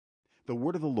The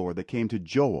word of the Lord that came to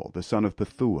Joel the son of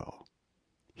Pethuel.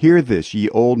 Hear this, ye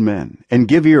old men, and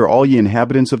give ear, all ye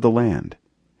inhabitants of the land.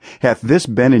 Hath this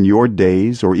been in your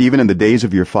days, or even in the days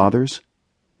of your fathers?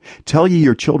 Tell ye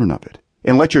your children of it,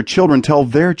 and let your children tell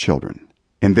their children,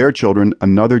 and their children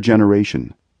another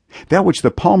generation. That which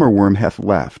the palmer worm hath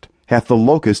left, hath the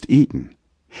locust eaten,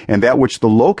 and that which the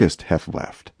locust hath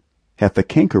left, hath the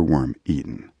cankerworm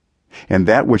eaten, and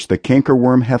that which the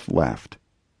cankerworm hath left,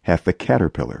 hath the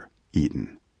caterpillar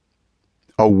eaten.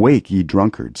 Awake, ye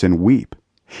drunkards, and weep,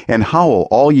 and howl,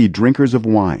 all ye drinkers of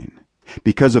wine,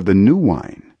 because of the new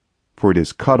wine, for it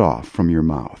is cut off from your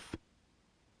mouth.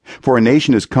 For a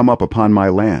nation is come up upon my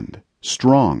land,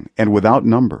 strong and without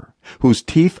number, whose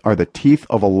teeth are the teeth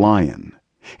of a lion,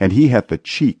 and he hath the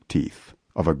cheek teeth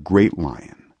of a great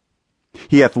lion.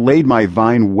 He hath laid my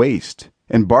vine waste,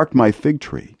 and barked my fig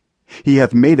tree. He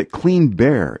hath made it clean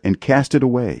bare, and cast it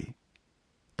away.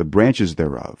 The branches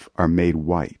thereof are made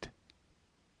white.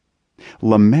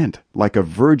 Lament like a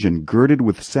virgin girded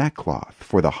with sackcloth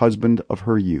for the husband of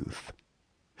her youth.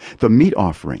 The meat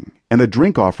offering and the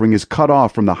drink offering is cut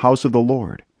off from the house of the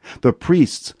Lord. The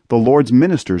priests, the Lord's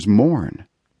ministers, mourn.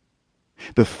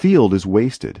 The field is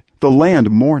wasted, the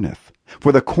land mourneth,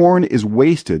 for the corn is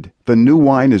wasted, the new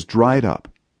wine is dried up,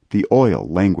 the oil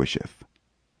languisheth.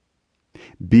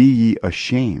 Be ye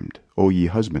ashamed, O ye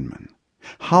husbandmen.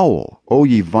 Howl, O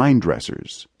ye vine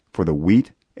dressers, for the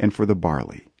wheat and for the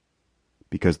barley,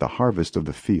 because the harvest of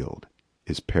the field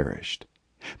is perished.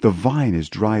 The vine is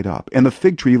dried up, and the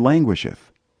fig tree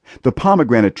languisheth. The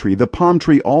pomegranate tree, the palm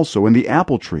tree also, and the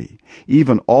apple tree,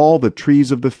 even all the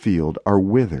trees of the field are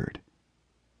withered,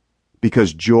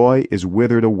 because joy is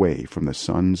withered away from the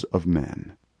sons of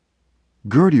men.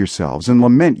 Gird yourselves and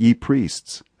lament, ye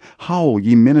priests. Howl,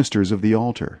 ye ministers of the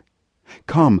altar.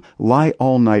 Come, lie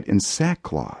all night in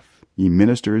sackcloth, ye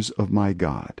ministers of my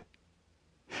God.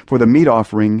 For the meat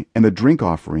offering and the drink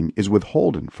offering is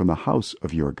withholden from the house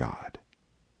of your God.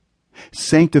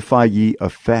 Sanctify ye a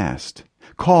fast,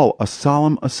 call a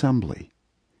solemn assembly.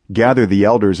 Gather the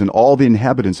elders and all the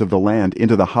inhabitants of the land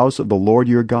into the house of the Lord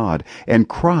your God, and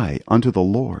cry unto the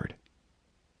Lord.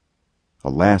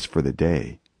 Alas for the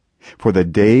day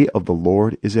of the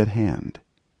Lord is at hand,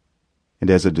 and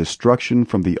as a destruction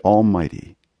from the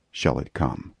Almighty shall it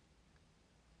come.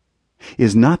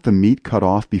 Is not the meat cut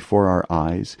off before our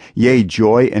eyes, yea,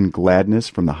 joy and gladness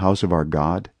from the house of our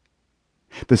God?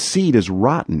 The seed is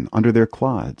rotten under their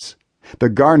clods. The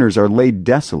garners are laid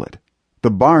desolate. The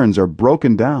barns are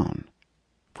broken down,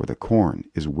 for the corn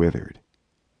is withered.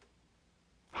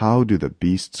 How do the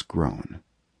beasts groan?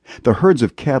 The herds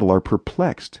of cattle are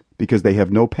perplexed, because they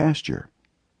have no pasture.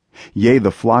 Yea,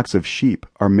 the flocks of sheep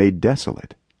are made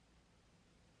desolate.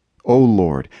 O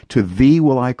Lord, to thee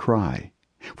will I cry,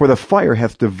 for the fire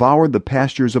hath devoured the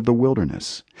pastures of the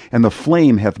wilderness, and the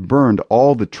flame hath burned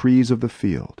all the trees of the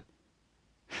field.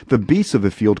 The beasts of the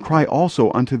field cry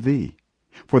also unto thee,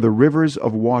 for the rivers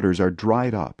of waters are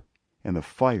dried up, and the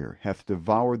fire hath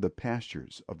devoured the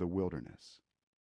pastures of the wilderness.